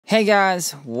Hey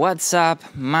guys, what's up?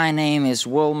 My name is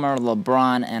Wilmer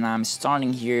LeBron and I'm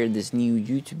starting here this new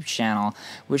YouTube channel,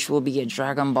 which will be a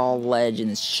Dragon Ball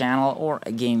Legends channel or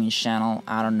a gaming channel.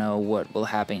 I don't know what will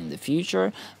happen in the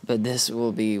future, but this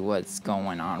will be what's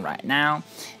going on right now.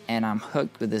 And I'm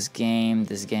hooked with this game.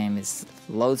 This game is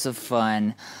loads of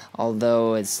fun,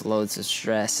 although it's loads of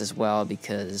stress as well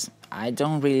because I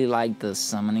don't really like the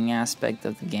summoning aspect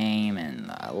of the game and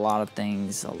a lot of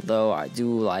things, although I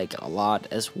do like a lot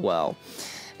as well.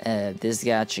 These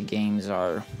gacha games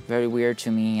are very weird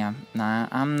to me.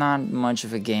 I'm not much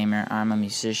of a gamer. I'm a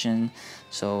musician,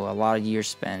 so a lot of years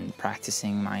spent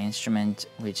practicing my instrument,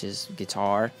 which is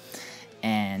guitar,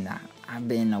 and I've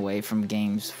been away from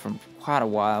games for quite a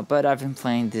while, but I've been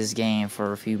playing this game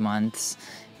for a few months,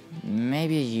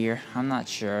 maybe a year, I'm not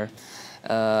sure.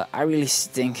 I really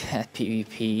stink at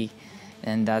PvP,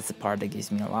 and that's the part that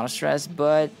gives me a lot of stress,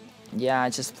 but yeah, I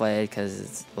just play it because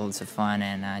it's loads of fun,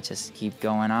 and I just keep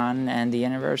going on, and the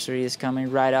anniversary is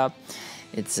coming right up.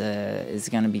 It's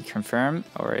gonna be confirmed,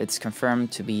 or it's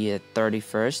confirmed to be at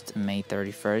 31st, May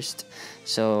 31st,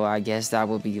 so I guess that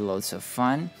will be loads of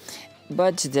fun.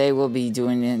 But today we'll be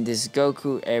doing this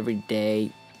Goku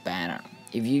Everyday banner.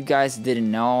 If you guys didn't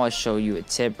know, I'll show you a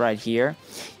tip right here.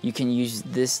 You can use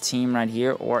this team right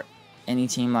here or any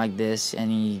team like this,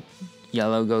 any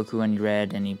yellow Goku, any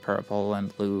red, any purple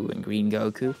and blue and green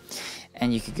Goku.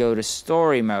 And you could go to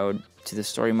story mode, to the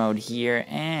story mode here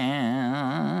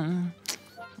and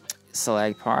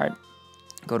select part.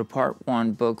 Go to part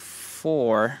 1, book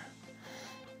 4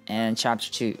 and chapter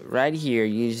 2. Right here,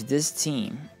 use this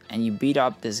team and you beat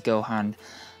up this Gohan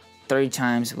 30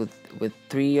 times with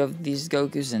 3 of these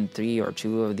Gokus and 3 or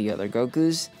 2 of the other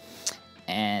Gokus,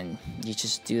 and you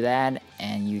just do that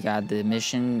and you got the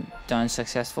mission done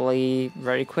successfully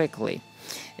very quickly.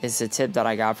 It's a tip that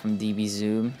I got from DB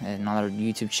Zoom, another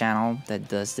YouTube channel that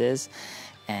does this,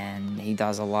 and he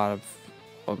does a lot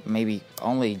of maybe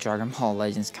only Dragon Ball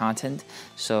Legends content,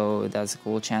 so that's a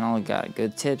cool channel. Got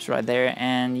good tips right there,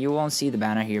 and you won't see the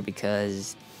banner here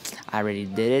because I already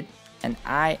did it. And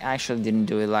I actually didn't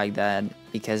do it like that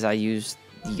because I used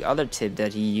the other tip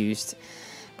that he used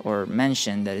or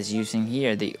mentioned that is using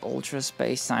here, the Ultra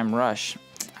Space Time Rush.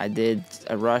 I did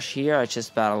a rush here. I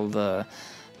just battled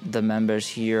the members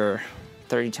here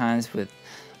 30 times with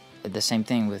the same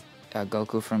thing with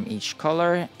Goku from each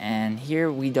color. And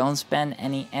here we don't spend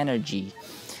any energy,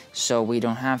 so we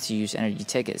don't have to use energy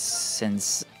tickets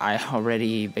since I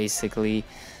already basically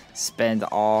spend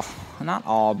not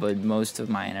all, but most of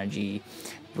my energy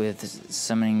with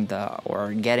summoning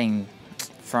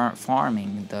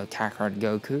farming the Kakarot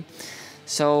Goku.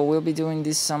 So we'll be doing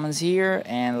these summons here,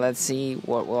 and let's see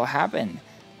what will happen.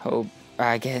 Hope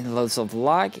I get loads of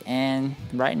luck, and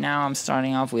right now I'm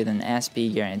starting off with an SP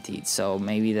guaranteed, so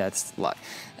maybe that's luck.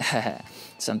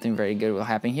 Something very good will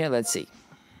happen here. Let's see.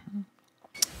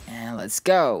 And let's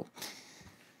go.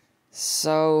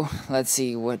 So let's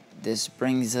see what this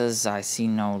brings us. I see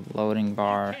no loading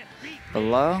bar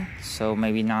below, so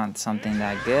maybe not something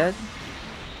that good.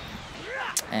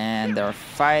 And they're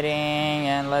fighting,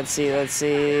 and let's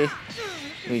see.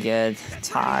 We get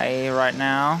Tai right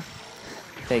now.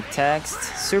 Big text,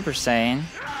 Super Saiyan.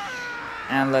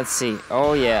 And let's see.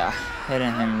 Oh yeah,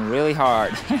 hitting him really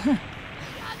hard.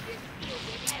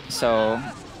 So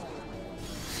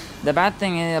the bad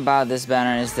thing about this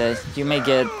banner is that you may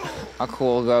get a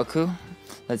cool Goku.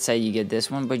 Let's say you get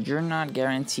this one, but you're not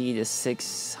guaranteed a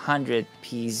 600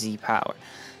 PZ power.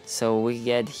 So we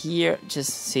get here,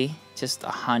 just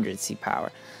 100 C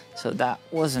power. So that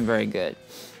wasn't very good.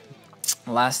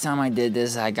 Last time I did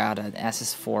this, I got an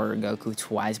SS4 Goku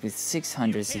twice with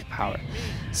 600 C power.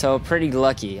 So pretty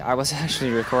lucky. I was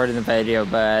actually recording the video,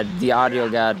 but the audio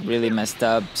got really messed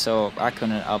up, so I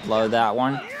couldn't upload that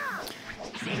one.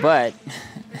 But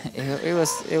it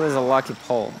was a lucky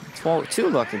pull. 2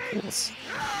 lucky pulls.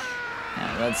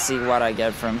 And let's see what I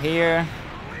get from here.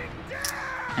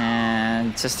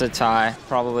 And just a tie.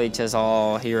 Probably just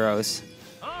all heroes.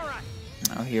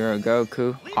 No Hero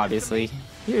Goku, obviously.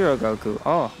 Hero Goku.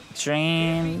 Oh,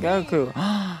 Extreme Goku.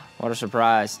 What a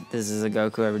surprise. This is a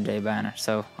Goku Everyday banner,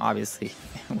 so obviously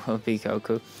it will be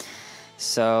Goku.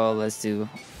 So let's do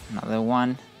another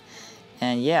one.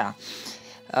 And yeah.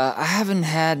 I haven't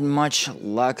had much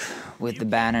luck with the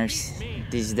banners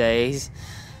these days.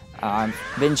 I've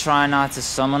been trying not to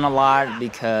summon a lot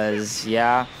because,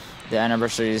 yeah, the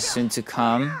anniversary is soon to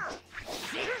come.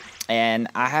 And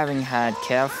I haven't had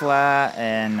Kefla,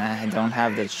 and I don't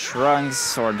have the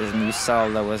Trunks or the new cell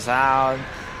that was out.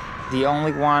 The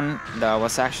only one that I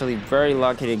was actually very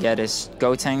lucky to get is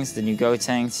Gotenks, the new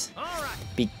Gotenks,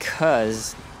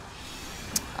 because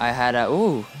I had a...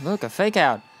 Ooh, look, a fake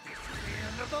out.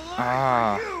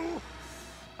 Ah.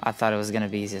 I thought it was gonna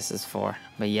be SS4,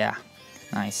 but yeah,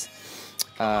 nice.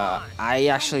 I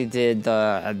actually did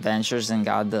the adventures and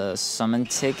got the summon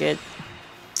ticket.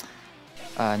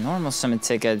 Normal summon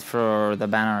ticket for the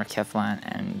banner, Kefla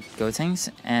and Gotenks,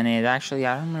 and it actually,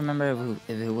 I don't remember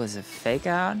if it was a fake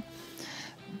out,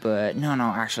 but no,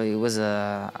 actually it was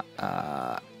a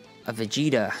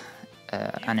Vegeta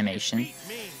animation.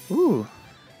 Ooh,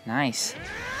 nice.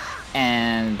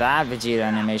 And that Vegeta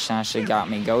animation actually got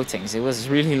me Gotenks. It was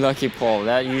really lucky pull.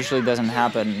 That usually doesn't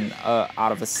happen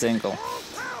out of a single.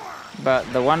 But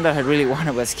the one that I really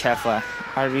wanted was Kefla.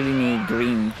 I really need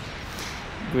green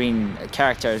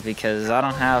characters because I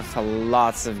don't have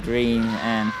lots of green,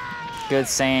 and good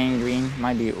saying green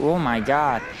might be... Oh my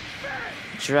god.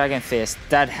 Dragon Fist.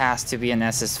 That has to be an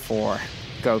SS4.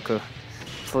 Goku.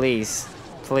 Please.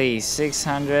 Please.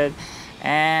 600.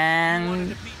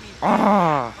 And...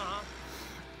 Oh!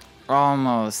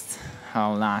 Almost.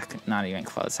 Oh, not even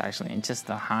close actually. In just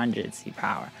 100 Z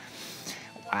power.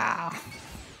 Wow.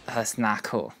 That's not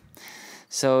cool.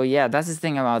 So yeah, that's the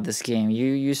thing about this game.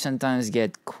 You sometimes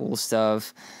get cool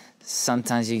stuff.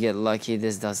 Sometimes you get lucky.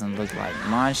 This doesn't look like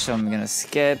much, so I'm gonna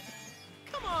skip.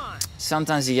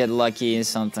 Sometimes you get lucky, and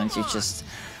sometimes you just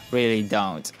really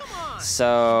don't.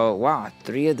 So wow,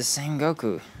 3 of the same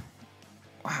Goku.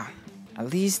 Wow. At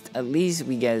least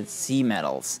we get Z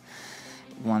medals.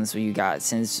 Ones you got,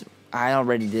 since I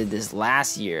already did this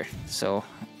last year, so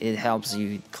it helps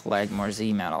you collect more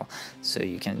Z metal, so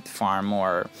you can farm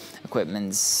more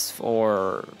equipments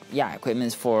for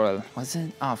what's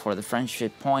it? Oh, for the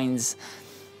friendship points,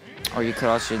 or you could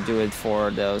also do it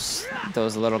for those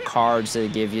little cards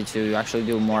that give you to actually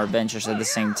do more adventures at the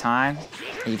same time.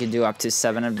 You can do up to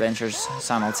 7 adventures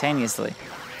simultaneously.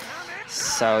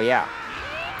 So yeah.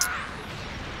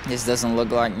 This doesn't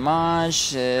look like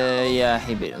much. Yeah,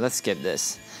 let's skip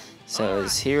this. So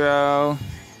it's hero,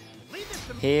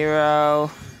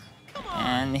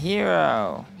 and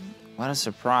hero. What a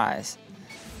surprise.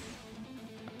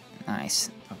 Nice.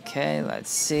 Okay,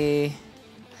 let's see.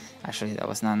 Actually, that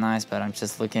was not nice, but I'm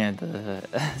just looking at the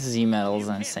Z medals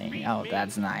and saying, oh,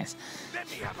 that's nice.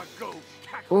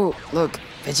 Ooh, look,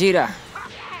 Vegeta.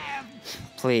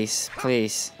 Please,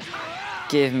 please.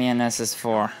 Give me an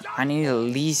SS4. I need at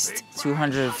least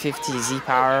 250 Z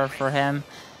power for him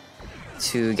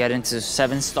to get into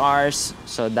 7 stars,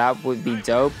 so that would be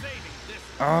dope.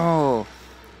 Oh,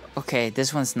 okay,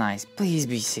 this one's nice. Please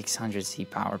be 600 Z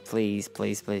power, please,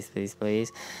 please, please, please,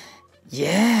 please.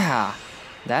 Yeah,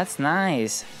 that's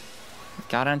nice.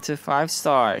 Got into 5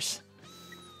 stars.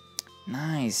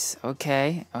 Nice.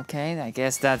 Okay, I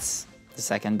guess that's the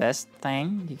second best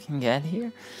thing you can get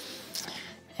here.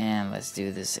 And let's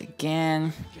do this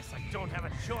again.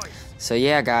 So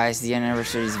yeah, guys, the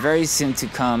anniversary is very soon to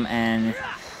come, and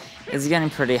it's getting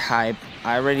pretty hype.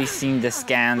 I already seen the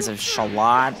scans of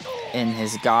Charlotte in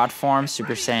his God form,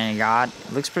 Super Saiyan God.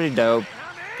 It looks pretty dope,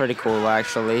 pretty cool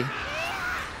actually.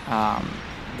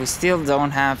 We still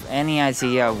don't have any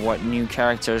idea of what new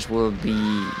characters will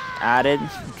be added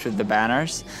to the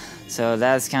banners, so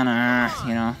that's kind of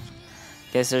you know.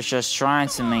 Guess they're just trying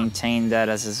to maintain that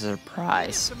as a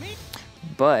surprise.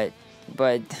 But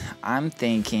I'm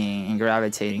thinking and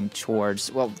gravitating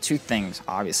towards, well, 2 things,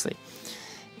 obviously.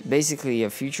 Basically, a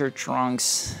future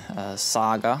Trunks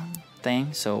saga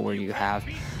thing, so where you have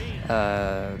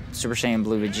Super Saiyan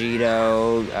Blue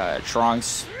Vegito,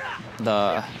 Trunks,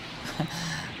 the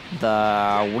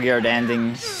weird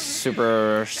ending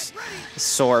Super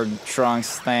Sword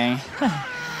Trunks thing.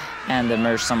 And the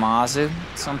Merge Samazu,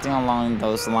 something along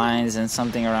those lines, and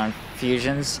something around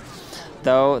fusions.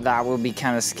 Though that will be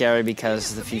kind of scary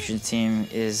because the fusion team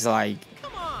is like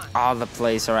all the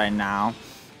place right now.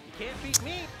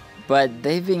 But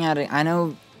they've been adding. I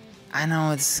know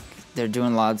they're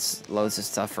doing loads of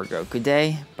stuff for Goku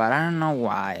Day, but I don't know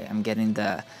why I'm getting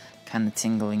the kind of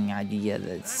tingling idea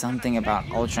that something about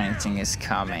Ultra Instinct is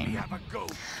coming.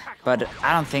 But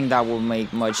I don't think that will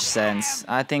make much sense.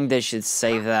 I think they should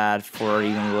save that for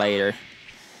even later.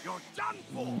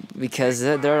 Because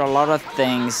there are a lot of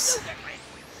things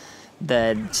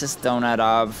that just don't add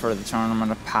up for the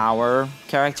Tournament of Power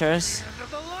characters.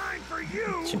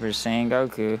 Super Saiyan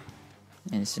Goku.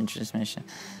 Instant transmission.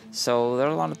 So there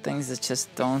are a lot of things that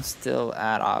just don't still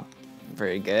add up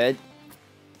very good.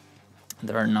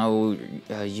 There are no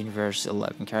Universe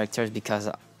 11 characters because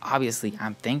obviously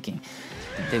I'm thinking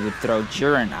they would throw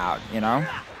Jiren out, you know?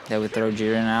 They would throw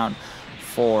Jiren out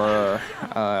for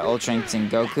Ultra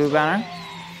Instinct Goku banner.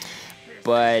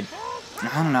 But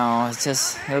I don't know,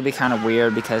 it'll be kind of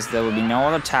weird because there will be no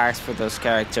other tags for those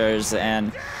characters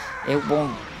and it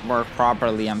won't work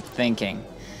properly, I'm thinking.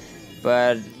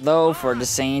 But though for the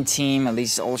same team, at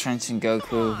least Ultra Instinct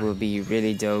Goku will be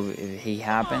really dope if he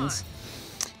happens.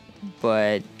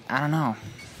 But I don't know.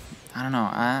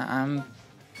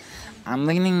 I'm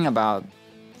leaning about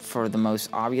for the most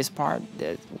obvious part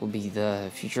that will be the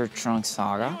Future Trunks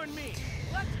saga.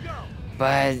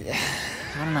 But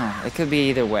I don't know. It could be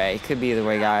either way.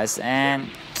 Guys. And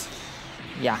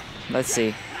yeah, let's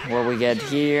see what we get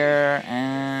here.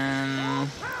 And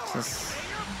just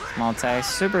small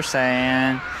text, Super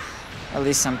Saiyan. At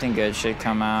least something good should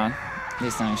come out. At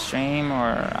least on Extreme,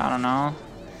 or I don't know.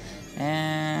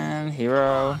 And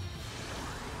Hero.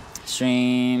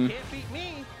 Stream.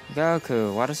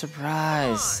 Goku, what a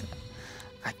surprise.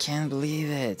 I can't believe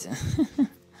it.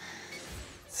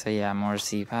 So yeah, more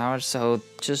C power. So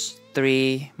just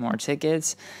 3 more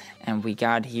tickets. And we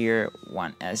got here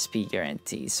 1 SP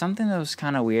guarantee. Something that was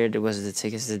kind of weird was the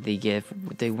tickets that they give.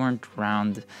 They weren't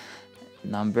round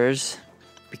numbers.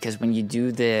 Because when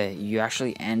you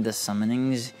actually end the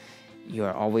summonings,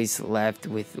 you're always left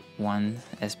with 1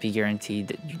 SP guarantee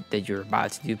that you're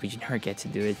about to do, but you never get to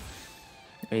do it.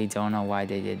 I really don't know why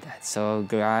they did that. So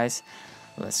guys,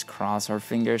 let's cross our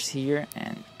fingers here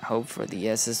and hope for the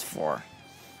SS4.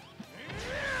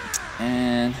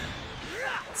 And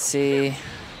let's see.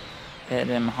 Hit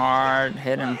him hard.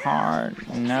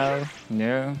 No.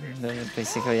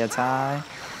 Basically a tie.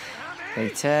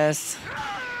 Big test.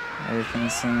 Everything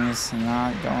seems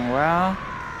not going well.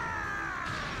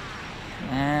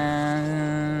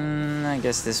 And I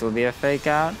guess this will be a fake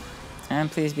out. And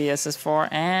please be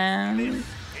SS4. And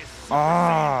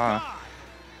oh,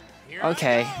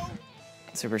 okay.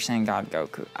 Super Saiyan God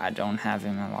Goku. I don't have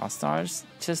him in Lost Stars.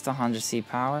 Just 100 C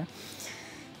power.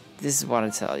 This is what I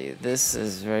tell you. This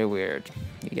is very weird.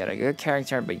 You get a good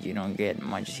character, but you don't get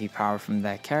much C power from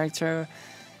that character.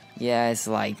 Yeah, it's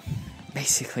like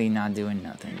basically not doing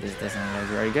nothing. This doesn't look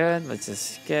very good. Let's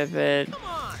just skip it.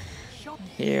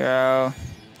 Hero,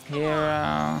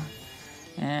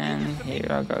 and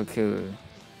Hero Goku.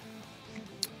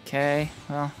 Okay,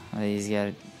 well, these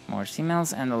get more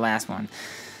females, and the last one.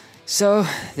 So,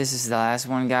 this is the last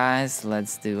one, guys.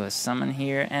 Let's do a summon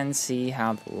here and see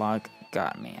how the luck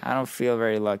got me. I don't feel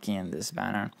very lucky in this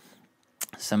banner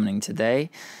summoning today,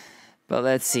 but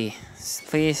let's see.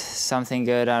 Please, something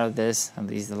good out of this, at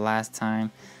least the last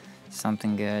time.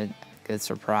 Something good. Good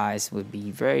surprise would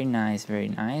be very nice, very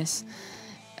nice.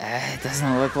 It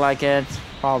doesn't look like it.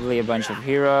 Probably a bunch of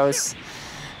heroes.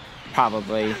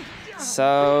 Probably.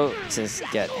 So, just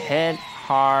get hit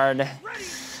hard.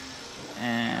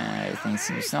 And everything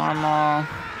seems normal.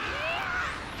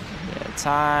 Get a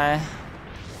tie.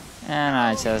 And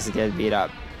I just get beat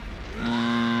up.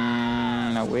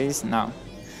 No ways? No.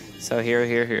 So here.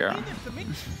 Here,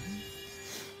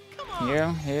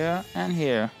 and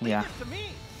here. Yeah.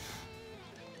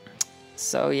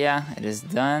 So yeah, it is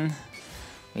done.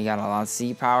 We got a lot of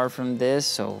C power from this,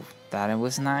 so that it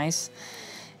was nice.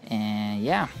 And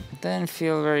yeah, didn't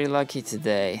feel very lucky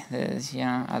today. You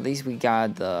know, at least we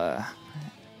got the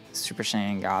Super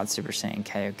Saiyan God, Super Saiyan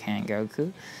Kaioken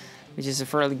Goku, which is a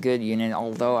fairly good unit,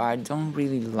 although I don't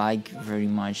really like very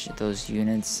much those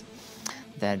units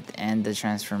that end the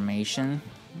transformation.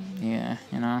 Yeah,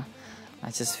 you know,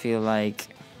 I just feel like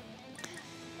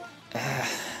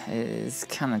it's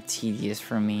kind of tedious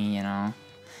for me, you know,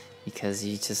 because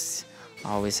you just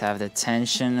always have the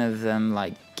tension of them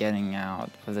like getting out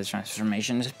of the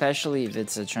transformation, especially if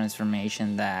it's a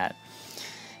transformation that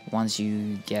once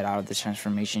you get out of the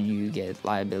transformation you get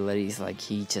liabilities, like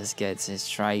he just gets his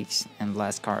strikes and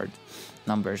blast card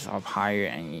numbers up higher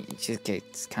and it just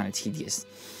gets kind of tedious.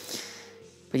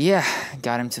 But yeah,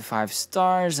 got him to 5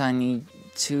 stars. I need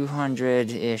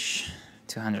 200-ish,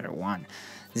 201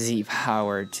 Z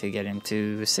power to get him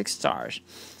to 6 stars.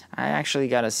 I actually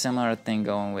got a similar thing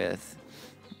going with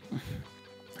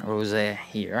Rose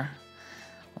here,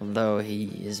 although he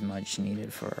is much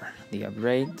needed for the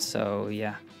upgrade. So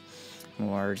yeah,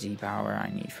 more Z power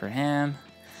I need for him.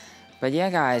 But yeah,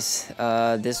 guys,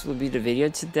 this will be the video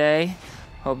today.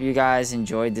 Hope you guys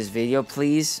enjoyed this video.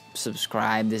 Please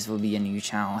subscribe. This will be a new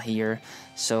channel here,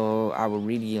 so I would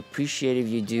really appreciate if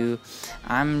you do.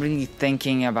 I'm really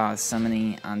thinking about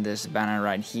summoning on this banner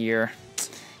right here,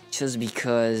 just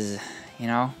because, you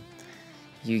know,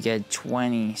 you get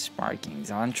 20 sparkings.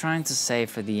 I'm trying to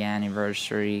save for the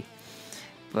anniversary,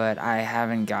 but I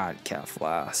haven't got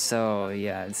Kefla, so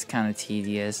yeah, it's kind of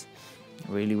tedious.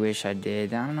 I really wish I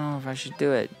did. I don't know if I should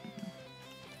do it.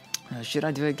 Should I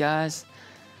do it, guys?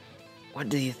 What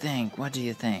do you think?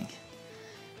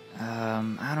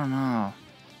 I don't know.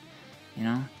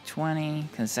 20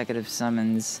 consecutive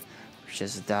summons, which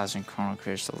is 1,000 chrono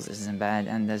crystals, isn't bad,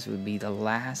 and this would be the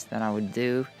last that I would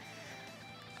do.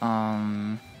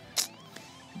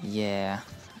 Yeah,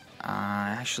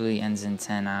 actually ends in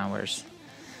 10 hours.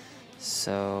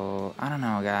 So I don't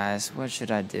know, guys. What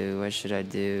should I do? What should I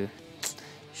do?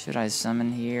 Should I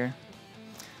summon here?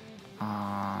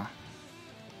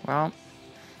 Well,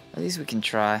 at least we can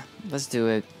try. Let's do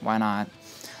it. Why not?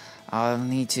 I'll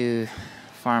need to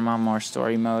farm out more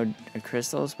story mode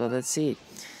crystals, but let's see.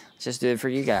 Let's just do it for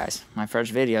you guys. My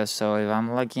first video, so if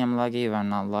I'm lucky, I'm lucky. If I'm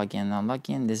not lucky, I'm not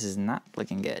lucky, and this is not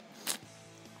looking good.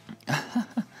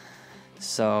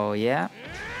 So yeah,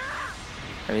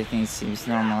 everything seems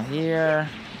normal here.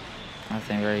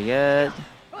 Nothing very good.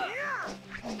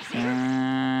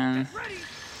 And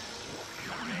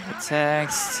the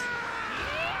text.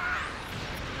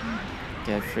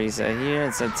 Get Frieza here.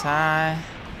 It's a tie.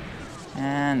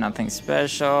 And nothing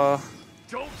special.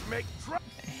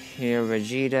 Here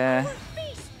Vegeta.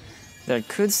 There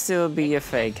could still be a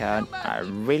fake out. I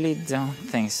really don't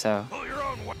think so.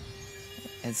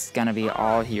 It's gonna be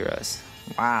all heroes.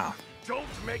 Wow.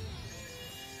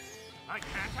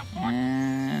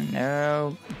 And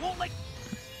no.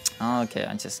 Okay,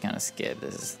 I'm just gonna skip.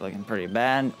 This is looking pretty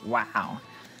bad. Wow.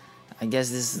 I guess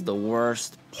this is the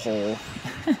worst pull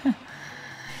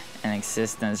in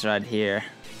existence right here.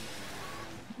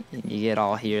 You get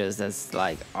all heroes. That's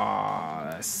like, oh,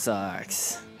 that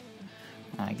sucks.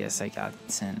 I guess I got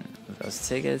 10 of those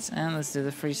tickets, and let's do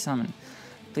the free summon.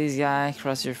 Please, guy,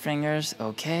 cross your fingers.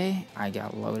 Okay, I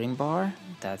got loading bar.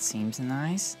 That seems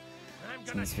nice.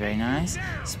 Seems very nice.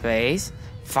 Space.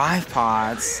 5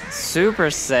 pods. Super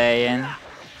Saiyan.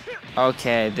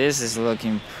 Okay, this is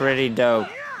looking pretty dope.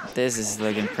 This is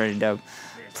looking pretty dope.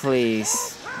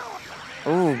 Please.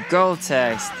 Ooh, gold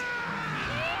text.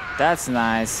 That's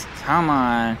nice. Come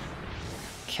on.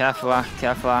 Kefla,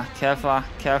 Kefla, Kefla,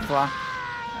 Kefla.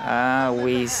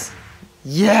 Whis.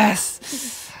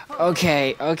 Yes!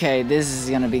 Okay, okay, this is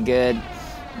gonna be good.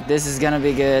 This is gonna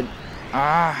be good.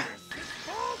 Ah.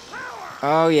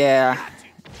 Oh yeah.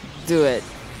 Do it.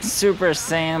 Super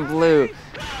Saiyan Blue.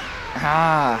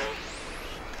 Ah.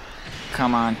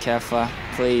 Come on, Kefla.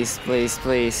 Please, please,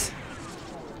 please.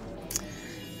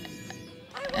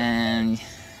 And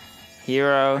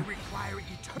Hero.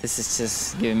 This is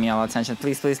just giving me all attention.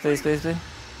 Please, please, please, please, please.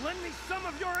 Lend me some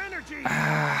of your energy.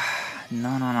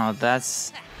 No, no, no.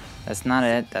 That's not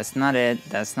it. That's not it.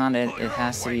 That's not it. It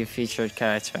has to be a featured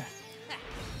character.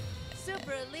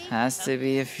 Has to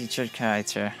be a featured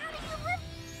character.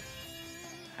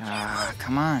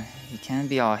 Come on. You can't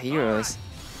be all heroes.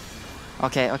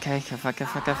 Okay, okay. Kefla,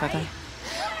 Kefla, Kefla, Kefla.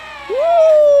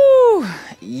 Woo!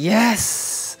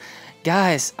 Yes!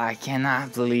 Guys, I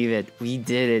cannot believe it. We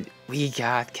did it. We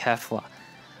got Kefla.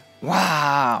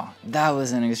 Wow! That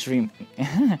was an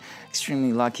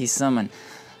extremely lucky summon.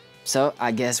 So,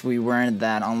 I guess we weren't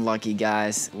that unlucky,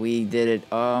 guys. We did it.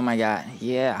 Oh my god.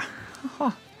 Yeah.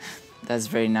 That's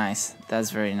very nice. That's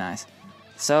very nice.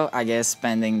 So, I guess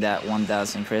spending that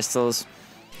 1,000 crystals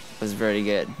was very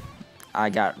good. I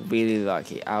got really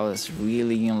lucky. I was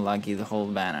really unlucky the whole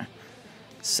banner.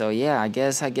 So yeah, I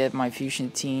guess I get my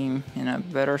fusion team in a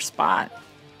better spot.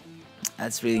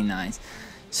 That's really nice.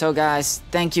 So guys,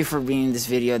 thank you for being in this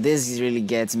video. This really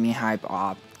gets me hyped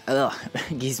up.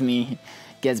 Gets me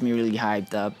really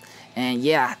hyped up. And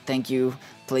yeah, thank you.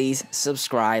 Please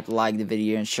subscribe, like the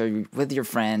video, and share it with your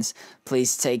friends.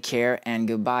 Please take care and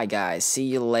goodbye, guys. See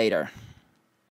you later.